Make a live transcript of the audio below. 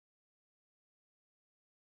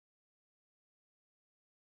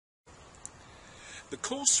The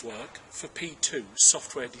coursework for P2,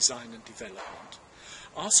 Software Design and Development,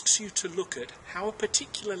 asks you to look at how a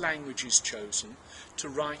particular language is chosen to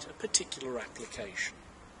write a particular application.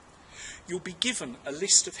 You'll be given a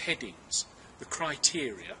list of headings, the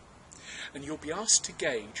criteria, and you'll be asked to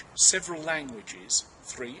gauge several languages,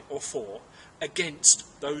 3 or 4,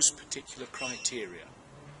 against those particular criteria.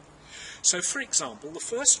 So, for example, the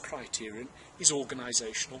first criterion is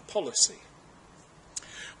organisational policy.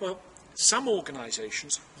 Well, some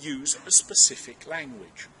organisations use a specific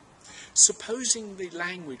language. Supposing the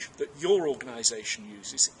language that your organisation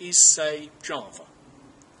uses is, say, Java,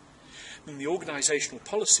 then the organisational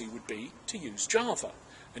policy would be to use Java.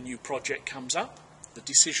 A new project comes up, the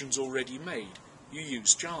decision's already made, you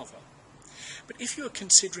use Java. But if you are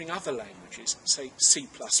considering other languages, say C++,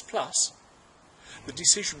 the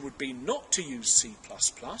decision would be not to use C++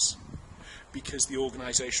 because the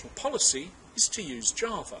organisational policy is to use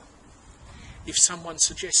Java. If someone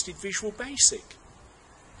suggested Visual Basic,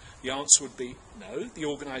 the answer would be no, the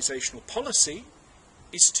organisational policy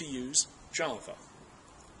is to use Java.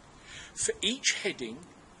 For each heading,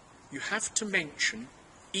 you have to mention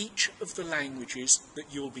each of the languages that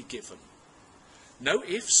you'll be given. No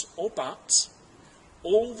ifs or buts,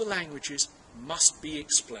 all the languages must be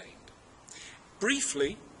explained.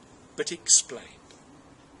 Briefly, but explained.